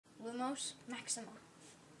Lumos Maxima.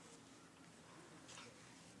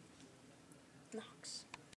 Nox.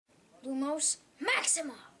 Lumos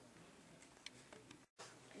Maxima.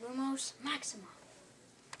 Lumos Maxima.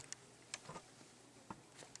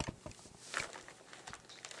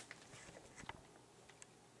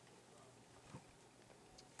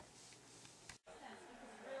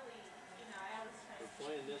 We're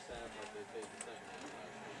playing this half like they played the second half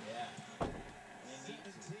last week. Yeah.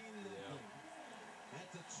 17-0. At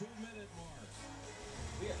the 2-minute mark.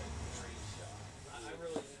 We had a great shot. I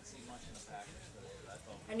really didn't see much in the Packers today, but I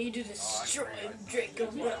thought I need to destroy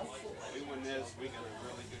Jacob Malfoy. We win this, we got a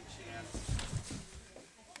really good chance.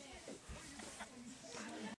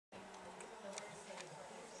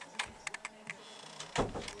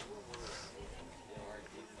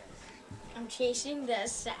 I'm chasing the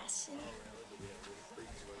assassin.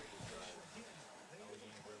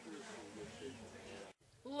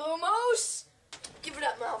 Lumos! Give it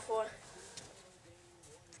up, Malfoy.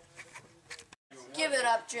 Give it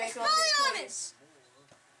up, Jacob. Expelliarmus!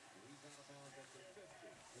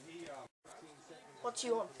 What's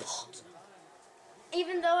your pot?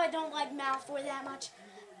 Even though I don't like Malfoy that much,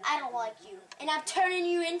 I don't like you. And I'm turning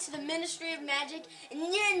you into the Ministry of Magic, and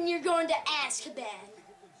then you're going to Azkaban.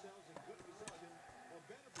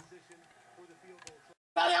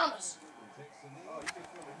 Expelliarmus!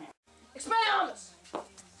 Expelliarmus!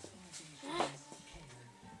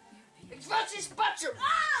 Expulsus Butcher!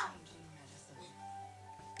 Ah!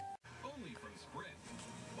 Only from Sprint.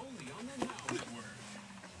 Only on the Now Network.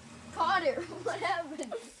 Potter, what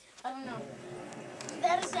happened? I don't know.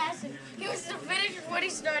 That assassin, he wants to finish what he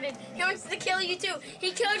started. He wants to kill you too.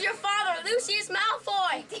 He killed your father, Lucius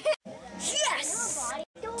Malfoy! Yes!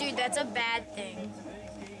 Dude, that's a bad thing.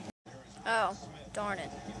 Oh, darn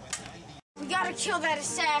it. We gotta kill that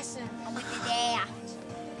assassin. I'm with you there.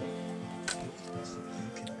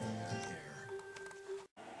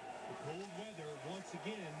 Cold weather once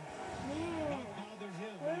again. Not bothered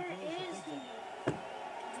him. Where is he?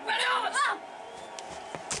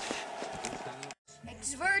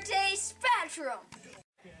 Exverte Spectrum.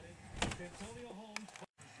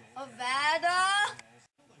 Avada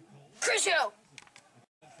Crucio.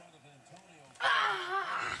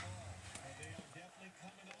 Ah!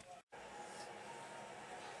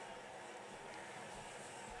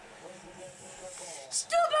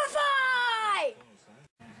 Stupefy!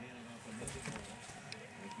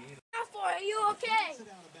 Malfoy, are you okay?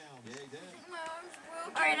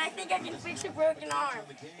 Alright, I think I can fix a broken arm.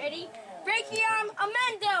 Ready? Break the arm,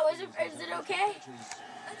 amendo! Is it okay?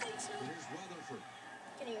 I think so.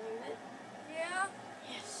 Can you move it? Yeah.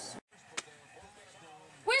 Yes.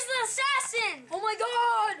 Where's the assassin? Oh my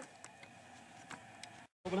god!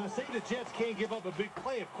 When I say the Jets can't give up a big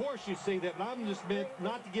play, of course you say that, but I'm just meant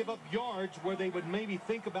not to give up yards where they would maybe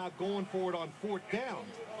think about going for it on 4th down.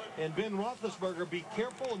 And Ben Roethlisberger, be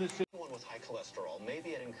careful in this situation. With high cholesterol,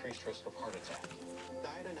 maybe at increased risk of heart attack.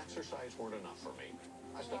 Diet and exercise weren't enough for me.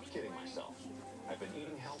 I stopped kidding myself. I've been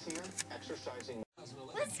eating healthier, exercising.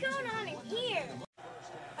 What's going on in here?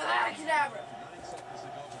 Abracadabra!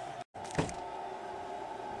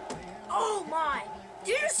 Oh my!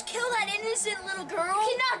 Did you just kill that innocent little girl?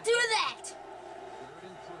 You cannot do that!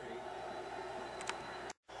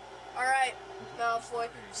 Alright, Malfoy,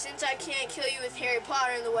 since I can't kill you with Harry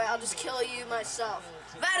Potter in the way, I'll just kill you myself.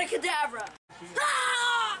 Avada Kedavra!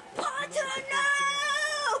 Ah! Potter,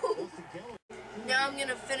 no! Now I'm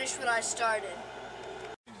gonna finish what I started.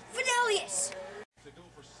 Fidelius!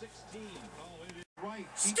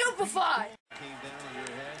 Stupefy!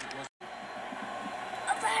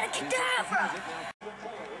 Avada Kedavra!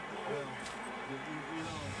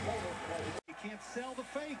 You can't sell the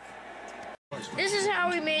fake. This is how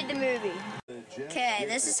we made the movie. Okay,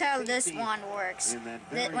 this is how this one works.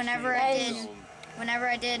 That whenever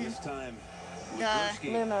I did the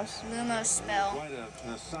Lumos spell,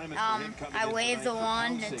 I waved the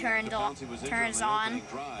wand and it turns on,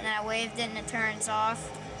 and then I waved it and it turns off,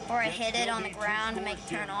 or I hit it on the ground to make it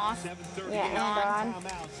turn off. Yeah, and on.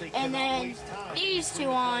 And then these two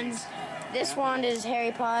wands. This wand is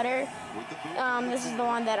Harry Potter. This is the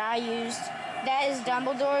one that I used. That is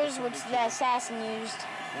Dumbledore's, which the assassin used.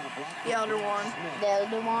 The Elder Wand. The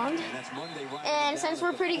Elder Wand. And since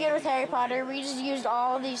we're pretty good with Harry Potter, we just used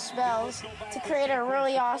all of these spells to create a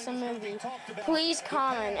really awesome movie. Please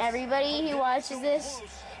comment. Everybody who watches this,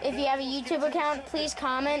 if you have a YouTube account, please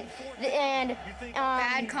comment. And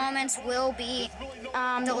bad comments will be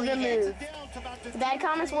removed. Bad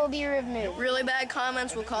comments will be removed. Really bad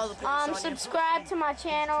comments will call the police on you. Subscribe to my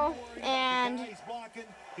channel, and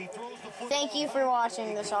thank you for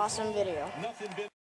watching this awesome video.